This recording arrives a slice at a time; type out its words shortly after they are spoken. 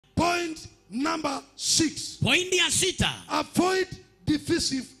Point number 6. Pointi ya 6. Avoid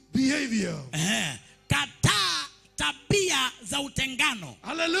divisive behavior. Kataa tabia za utengano.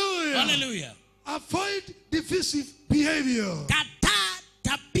 Hallelujah. Hallelujah. Avoid divisive behavior. Kataa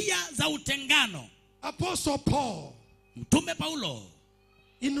tabia za utengano. Apostle Paul, Mtume Paulo,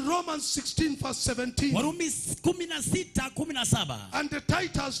 in Romans 16 verse 17. Warumi 16:17. And the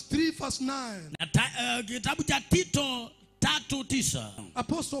Titus 3 verse 9. Na kitabu cha Tito 3:9.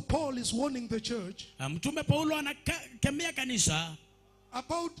 Apostle Paul is warning the church Mtume Paulo anakemea kanisa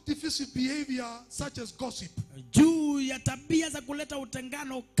about divisive behavior such as gossip, juu ya tabia za kuleta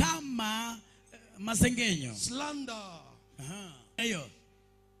utengano kama masengenyo, slander. Hiyo.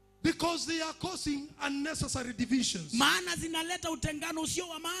 Because they are causing unnecessary divisions. Maana zinaleta utengano usio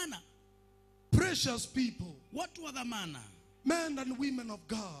wa maana. Precious people, Watu wa dhamana, men and women of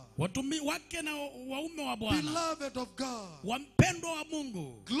God, wake na waume wa Bwana, beloved of God, wampendwa wa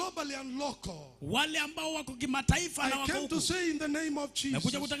Mungu, globally and local. wale ambao wako kimataifa na I wako came to huku. say in the name of Nakuja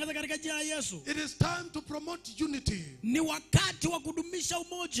Jesus, kutangaza katika jina la Yesu. it is time to promote unity. Ni wakati wa kudumisha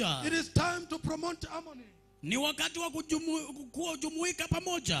umoja. It is time to promote harmony, Ni wakati wa kujumuika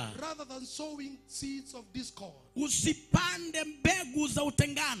pamoja. rather than sowing seeds of discord. Usipande mbegu za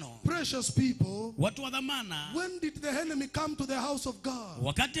utengano. Precious people, Watu wa dhamana, when did the enemy come to the house of God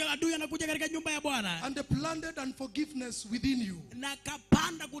wakati adui anakuja katika nyumba ya Bwana and planted unforgiveness within you? na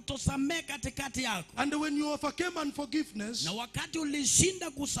kapanda kutosamehe katikati yako, And when you overcame unforgiveness, na wakati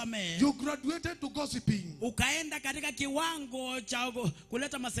ulishinda kusamehe, you graduated to gossiping. ukaenda katika kiwango cha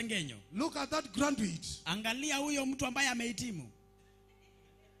kuleta masengenyo. Look at that graduate. Angalia huyo mtu ambaye amehitimu.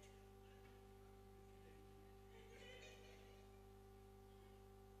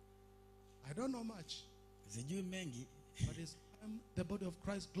 I don't know much, Sijui mengi, but it's the body of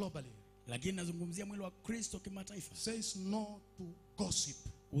Christ globally lakini nazungumzia mwili wa Kristo kimataifa. says no to gossip,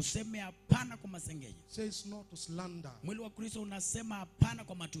 Useme hapana kwa masengenyo. says no to slander, Mwili wa Kristo unasema hapana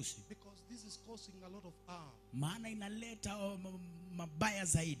kwa matusi. because this is causing a lot of harm. Maana inaleta mabaya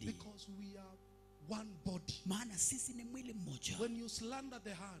zaidi. Because we are one body. Maana sisi ni mwili mmoja. When you slander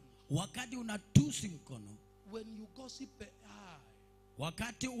the hand, Wakati unatusi mkono, when you gossip the eye,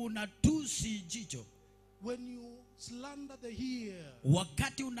 wakati unatusi jicho, when you slander the ear,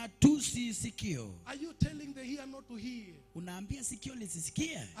 wakati unatusi sikio, are you telling the ear not to hear? unaambia sikio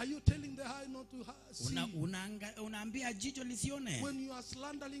lisisikie? Are you telling the eye not to see? Unaambia jicho lisione? When you are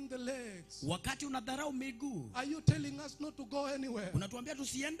slandering the legs, Wakati unadharau miguu, are you telling us not to go anywhere? unatuambia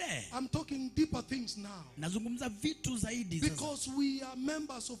tusiende? I'm talking deeper things now. Nazungumza vitu zaidi sasa. Because we are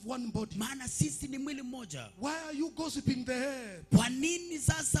members of one body. Maana sisi ni mwili mmoja. Why are you gossiping the head? Kwa nini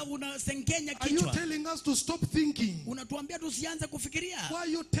sasa unasengenya Are you kichwa? telling us to stop thinking? Unatuambia tusianze kufikiria? Why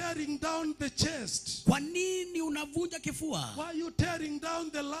are you tearing down the chest? Kwa nini unavunja kifua? Why are you tearing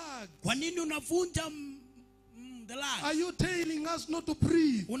down the legs? Kwa nini unavunja the lungs? Are you telling us not to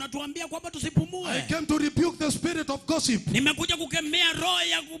breathe? Unatuambia kwamba I tusipumue. came to rebuke the spirit of gossip. Nimekuja kukemea roho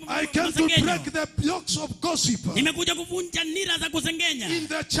ya I came to masengenyo. break the yokes of gossip Nimekuja kuvunja nira za kusengenya in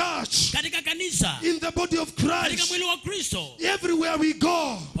the church, katika kanisa, in the body of katika Christ, mwili wa Kristo. everywhere we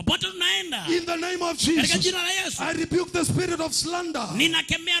go. Popote tunaenda, In the name of katika Jesus, jina la Yesu. I rebuke the spirit of slander.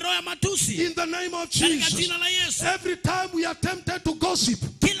 Ninakemea roho ya matusi In the name of katika Jesus, jina la Yesu. every time we are tempted to gossip,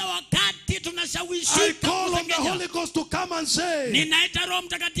 Kila wakati I tunashawishika call on the kusengenya, Holy Ghost to come and say, ninaita Roho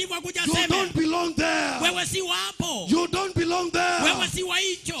Mtakatifu akuja you don't aseme, belong there. wewe si wapo, You don't belong wewe there. si wa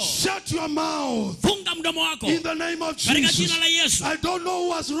hicho. Shut your mouth. Funga mdomo wako In the name of katika Jesus. jina la Yesu. I don't know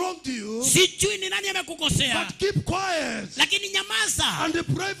who has wronged you, Sijui ni nani amekukosea, but keep quiet lakini nyamaza and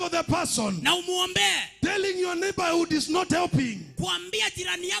pray for the person. na umuombee. Telling your neighborhood is not helping. Kuambia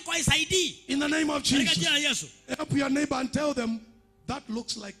jirani yako haisaidii In the name of katika Jesus. jina la Yesu. Help your neighbor and tell them, that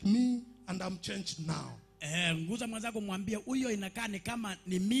looks like me and I'm changed now. Nguza mwenzako, mwambie huyo inakaa ni kama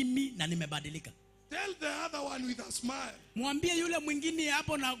ni mimi na nimebadilika. Tell the other one with a smile. Mwambie yule mwingine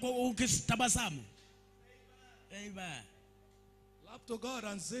hapo na ukitabasamu. Amen. Laugh to God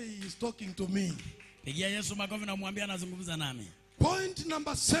and say he is talking to me. Pigia Yesu makofi na mwambie anazungumza nami. Point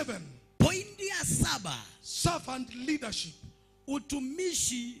number 7. Pointi ya 7. Servant leadership.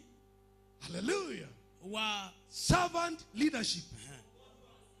 Utumishi Hallelujah. wa Servant leadership.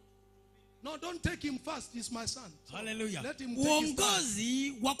 No, don't take him first. He's my son. So hallelujah. let him take his time.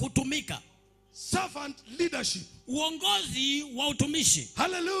 Uongozi wa kutumika. Servant leadership. Uongozi wa utumishi.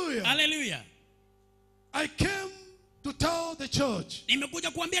 Hallelujah. Hallelujah. I came to tell the church.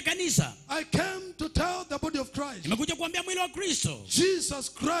 Nimekuja kuambia kanisa. I came to tell the body of Christ. Nimekuja kuambia mwili wa Kristo. Jesus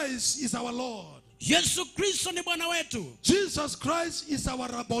Christ is our Lord. Yesu Kristo ni Bwana wetu. Jesus Christ is our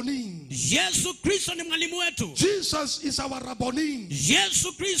Rabboni. Yesu Kristo ni mwalimu wetu. Jesus is our Rabboni.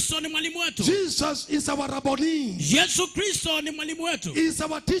 Yesu Kristo ni mwalimu wetu. Jesus is our Rabboni. Yesu Kristo ni mwalimu wetu. Is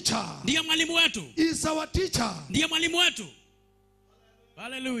our teacher. Ndiye mwalimu wetu. Is our teacher. Ndiye mwalimu wetu.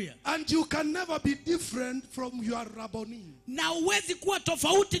 Hallelujah. And you can never be different from your Rabboni. Na huwezi kuwa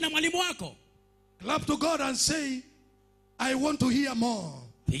tofauti na mwalimu wako. Clap to God and say, I want to hear more.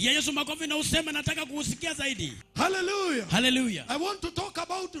 Pigia Yesu makofi na useme nataka kusikia zaidi. Hallelujah. Hallelujah. I want to talk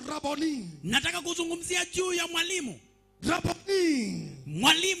about Rabboni. Nataka kuzungumzia juu ya mwalimu. Rabboni.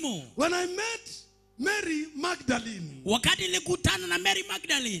 Mwalimu. When I met Mary Magdalene, wakati nilikutana na Mary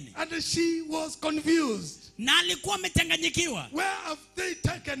Magdalene, and she was confused. Na alikuwa amechanganyikiwa. Where have they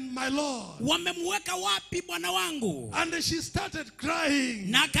taken my Lord? Wamemweka wapi Bwana wangu? And she started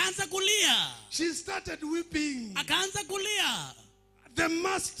crying. Na akaanza kulia. She started weeping. Akaanza kulia. The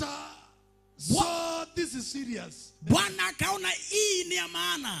master saw this is serious. Bwana akaona hii ni ya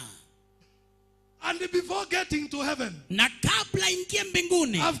maana. And before getting to heaven, na kabla ingie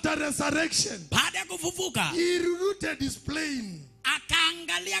mbinguni, after resurrection, baada ya kufufuka, he rerouted his plane.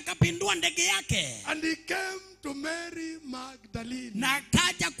 Akaangalia akapindua ndege yake. And he came to Mary Magdalene. Na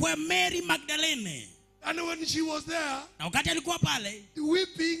akaja kwa Mary Magdalene. And when she was there, na wakati alikuwa pale,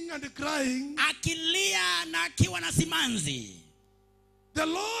 weeping and crying, akilia na akiwa na simanzi, the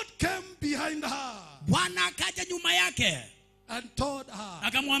Lord came behind her. Bwana akaja nyuma yake. And told her,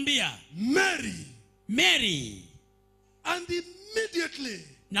 akamwambia, Mary. Mary. And immediately,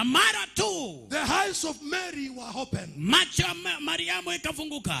 na mara tu, the eyes of Mary were open. Macho ya Mariamu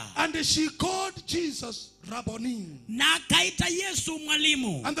ikafunguka. And she called Jesus Rabboni. Na akaita Yesu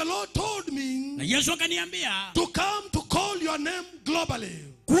mwalimu. And the Lord told me, na Yesu akaniambia, to come to call your name globally.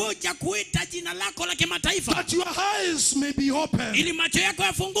 Kuja kuita jina lako la kimataifa. That your eyes may be open. Ili macho yako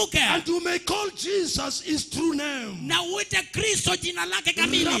yafunguke. And you may call Jesus his true name. Na uite Kristo jina lake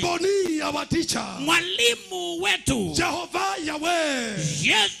kamili. Rabboni, our teacher. Mwalimu wetu. Jehovah Yahweh.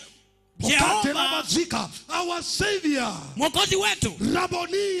 Yes. Jehovah, our Savior. Mwokozi wetu.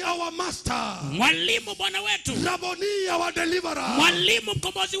 Rabboni, our master. Mwalimu Bwana wetu. Rabboni, our deliverer. Mwalimu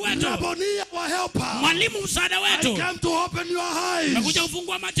mkombozi wetu. Rabboni, our helper. Mwalimu msaada wetu. I came to open your eyes. Nakuja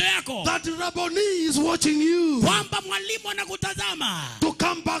kufungua macho yako. That Rabboni is watching you. Kwamba mwalimu anakutazama. To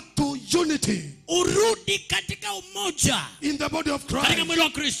come back to unity. Urudi katika umoja. In the body of Christ. Katika mwili wa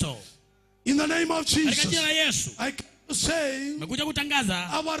Kristo. In the name of Jesus. Katika jina la Yesu. I can say, nakuja kutangaza,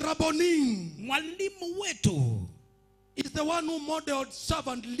 our Rabboni, mwalimu wetu, is the one who modeled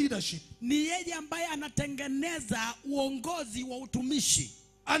servant leadership. Ni yeye ambaye anatengeneza uongozi wa utumishi.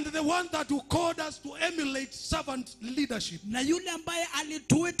 And the one that who called us to emulate servant leadership. Na yule ambaye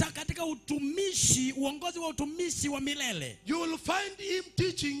alituita katika utumishi, uongozi wa utumishi wa milele. You will find him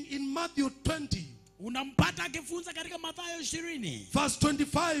teaching in Matthew 20. Unampata akifunza katika Mathayo 20. Verse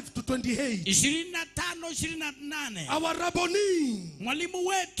 25 to 28. 25-28. Our Rabboni. Mwalimu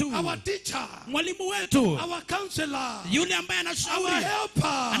wetu. Our teacher. Mwalimu wetu. Our counselor. Yule ambaye anashauri. Our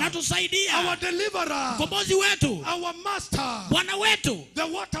helper. Anatusaidia. Our deliverer. Mkombozi wetu. Our master. Bwana wetu. The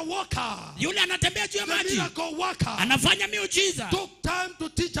water walker. Yule anatembea juu ya maji. The miracle worker. Anafanya miujiza. Took time to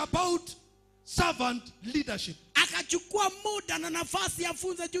teach about servant leadership. Akachukua muda na nafasi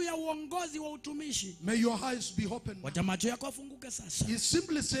afunze juu ya uongozi wa utumishi. May your eyes be open. Wacha macho yako afunguke sasa. He's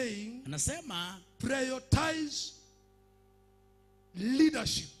simply saying, anasema, prioritize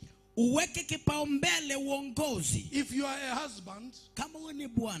leadership. Uweke kipaumbele uongozi. If you are a husband, kama wewe ni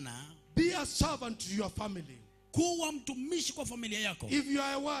bwana, be a servant to your family. Kuwa mtumishi kwa familia yako. If you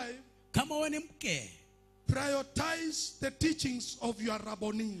are a wife, kama wewe ni mke, prioritize the teachings of your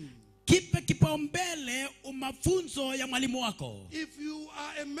Rabboni. Kipe kipaumbele mafunzo ya mwalimu wako. If you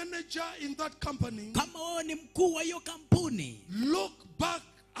are a manager in that company, kama wewe ni mkuu wa hiyo kampuni, look back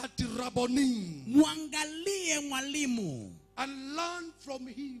at Rabboni. Muangalie mwalimu. And learn from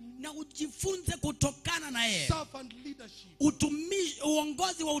him. Na ujifunze kutokana na yeye. Servant leadership. Utumishi,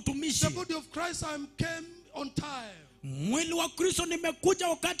 uongozi wa utumishi. The body of Christ came on time. Mwili wa Kristo nimekuja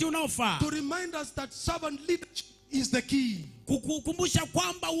wakati unaofaa. To remind us that servant leadership is the key. Kukukumbusha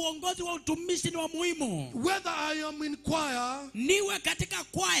kwamba uongozi wa utumishi ni wa muhimu. Whether I am in choir, niwe katika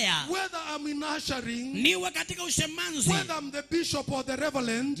kwaya, whether I'm in ushering, niwe katika ushemanzi, whether I'm the bishop or the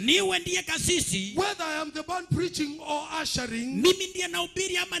reverend, niwe ndiye kasisi, whether I am the one preaching or ushering, mimi ndiye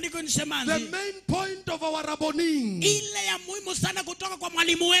nahubiri ama niko nishemanzi. the main point of our Rabboni, ile ya muhimu sana kutoka kwa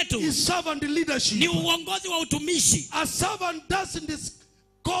mwalimu wetu, is servant leadership. Ni uongozi wa utumishi. A servant doesn't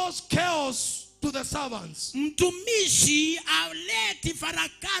cause chaos to the servants. Mtumishi aleti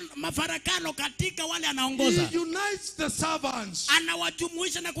mafarakano katika wale anaongoza. He unites the servants.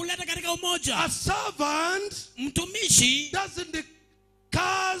 Anawajumuisha na kuleta katika umoja. A servant mtumishi doesn't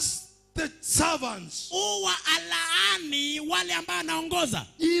curse the servants. Huwa alaani wale ambao anaongoza.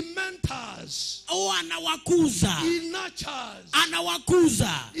 He mentors. Huwa anawakuza. He nurtures.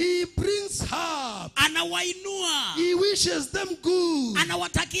 Anawakuza. He brings help. Anawainua. He wishes them good.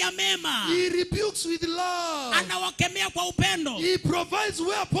 Anawatakia mema. He rebukes with love. Anawakemea kwa upendo. He provides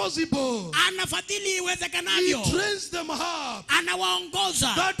where possible. Anafadhili iwezekanavyo. He trains them up.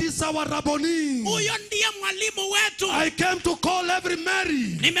 Anawaongoza. That is our Rabboni. Huyo ndiye mwalimu wetu. I came to call every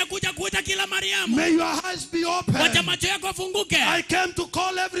Mary. Nimekuja kuita kila Mariamu. May your eyes be open. Wacha macho yako yafunguke. I came to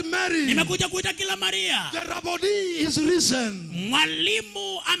call every Mary. Nimekuja kuita kila Maria. The Rabboni is risen.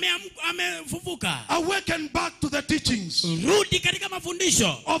 Mwalimu amefufuka. Awaken back to the teachings. Rudi katika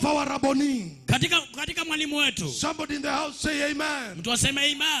mafundisho Of our Rabboni. Katika mwalimu wetu. Somebody in the house say amen. Mtu aseme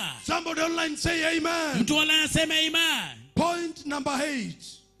amen. Somebody online say amen. Mtu online aseme amen. Point number 8.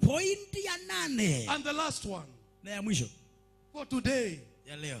 Pointi ya 8. And the last one. Na ya mwisho. For today.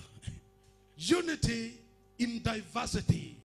 Ya leo. Unity in diversity.